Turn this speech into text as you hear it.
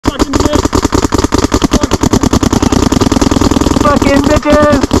Fucking bitch! Fucking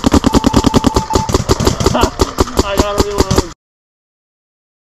bitches! I gotta reload.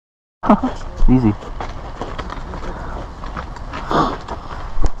 Easy.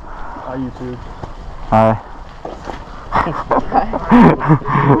 Hi, YouTube. Hi.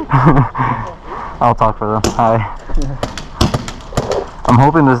 I'll talk for them. Hi. I'm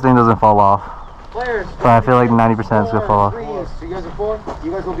hoping this thing doesn't fall off. Players, but I feel like 90% is gonna fall off. So you guys are 4?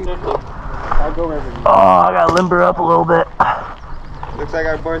 You guys will be. I'll go over. Oh, I gotta limber up a little bit. Looks like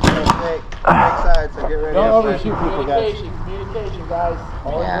our board's gonna snake. Next side, so get ready. Don't overshoot people, guys. Communication, guys.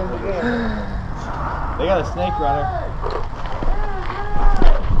 Always win the game. They got a snake runner.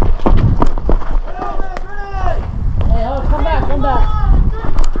 Hey, oh, come back, come back.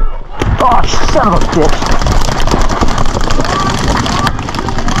 Oh, son of a bitch.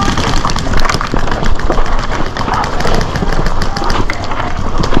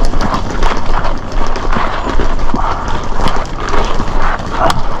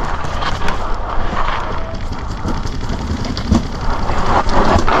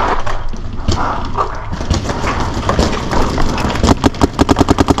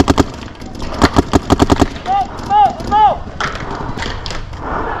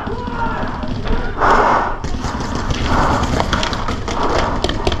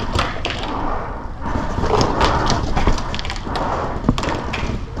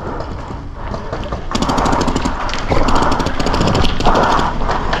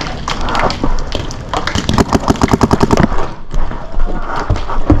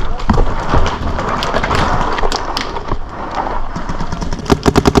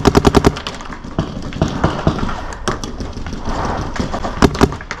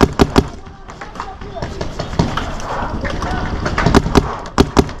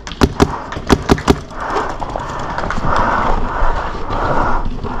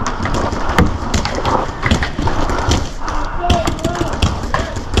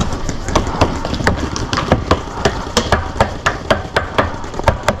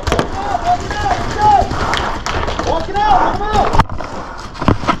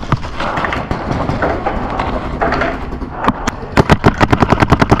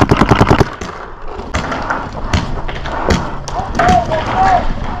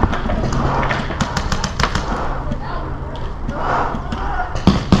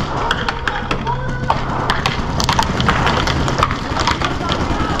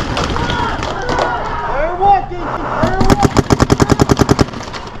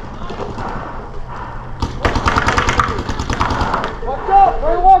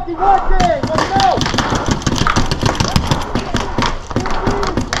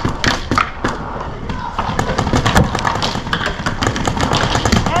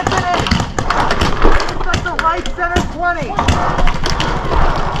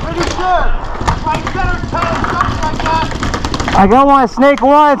 I got one, snake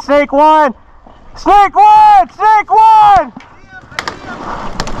one, snake one! Snake one! Snake one!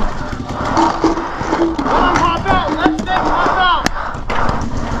 Hop out! Let snake hop out!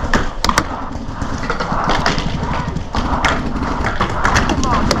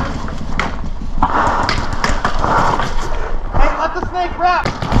 Hey, let the snake wrap!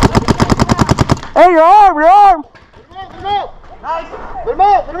 Hey, your arm, your arm! Let him out! Nice! Let him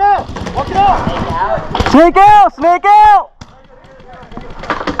out! Let him out! Walk it out! Snake out! Snake out!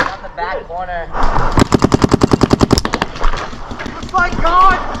 On the back corner. Looks like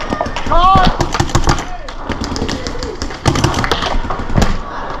God! God!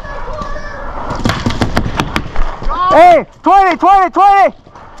 Hey, 20, 20, 20!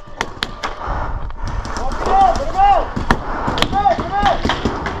 Walk it out! Let him out! Let him out! Let him out!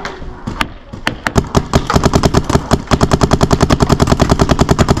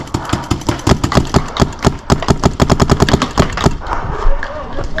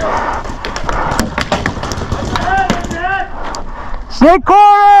 Snake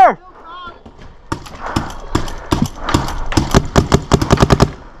corner!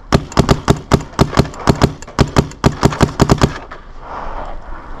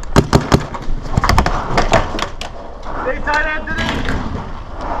 Stay tight, Anthony!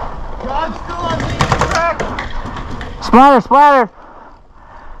 God's still on the track! Splatter, splatter!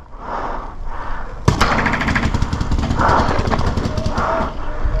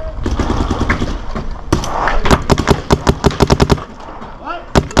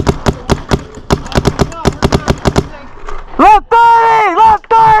 Left 30! Left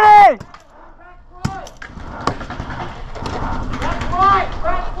 30! Left right!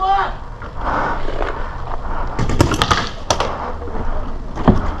 Left left!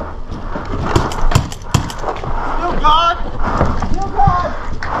 Still God!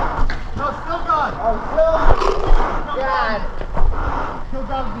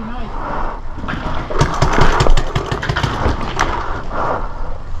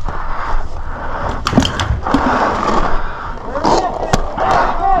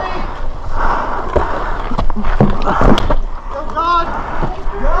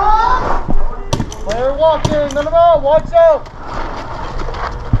 watch out!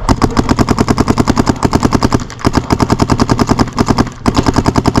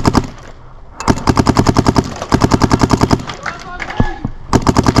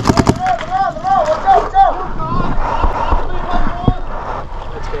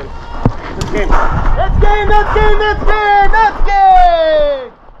 That's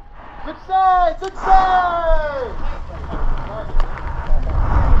game! Good side, good side!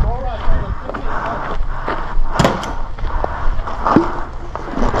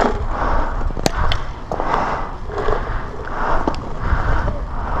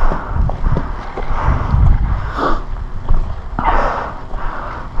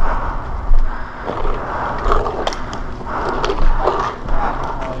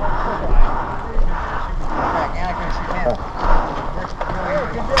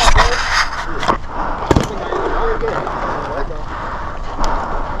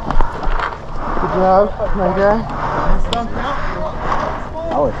 Okay. I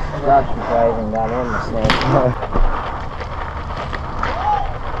was stuck before I even got in the snake.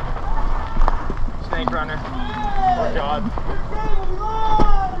 Snake runner. Oh God.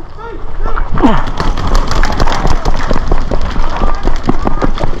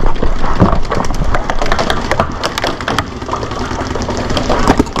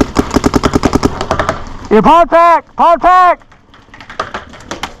 Your pod pack! Pod pack!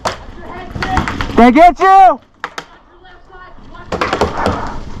 They get you!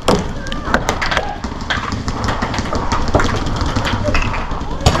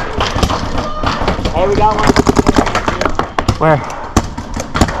 Hey, we got one. Where?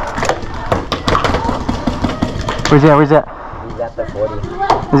 Where's that? Where's that? He's at the 40.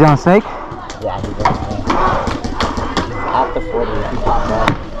 Is he on a snake? Yeah, he's on the snake. He's at the 40 if he pops up.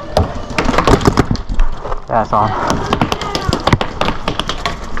 That's on.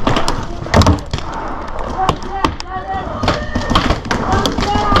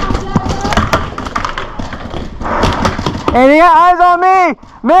 And he got eyes on me!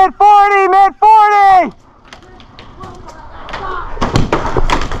 Mid 40! Mid 40!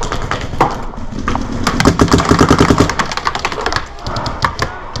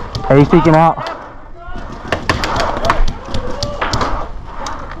 Hey, he's peeking out.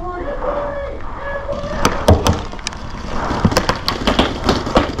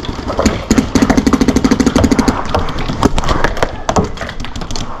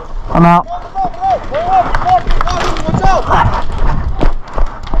 I'm out.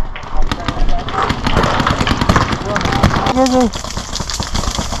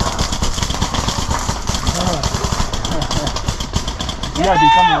 You gotta do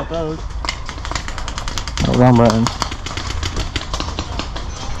something with those. Hold on, button.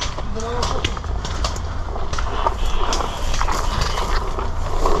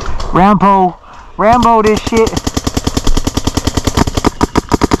 Rambo this shit.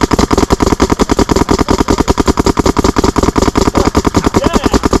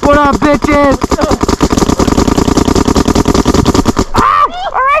 What up, bitches? Ah!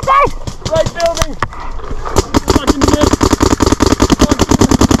 Alright, guys! Right building! Fucking missed!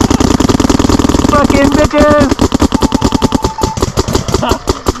 Fucking bitches!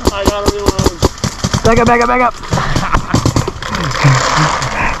 I gotta reload. Back up, back up, back up!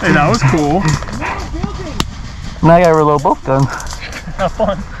 Hey, that was cool. Now I gotta reload both guns. Have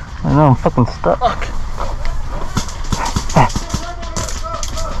fun. I know, I'm fucking stuck. Fuck.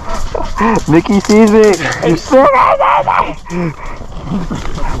 Mickey sees me!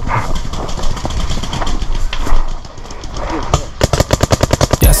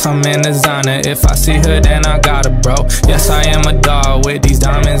 Yes, I'm in designer. If I see her, then I got her, bro. Yes, I am a dog with these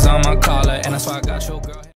diamonds on my collar, and that's why I got your girl.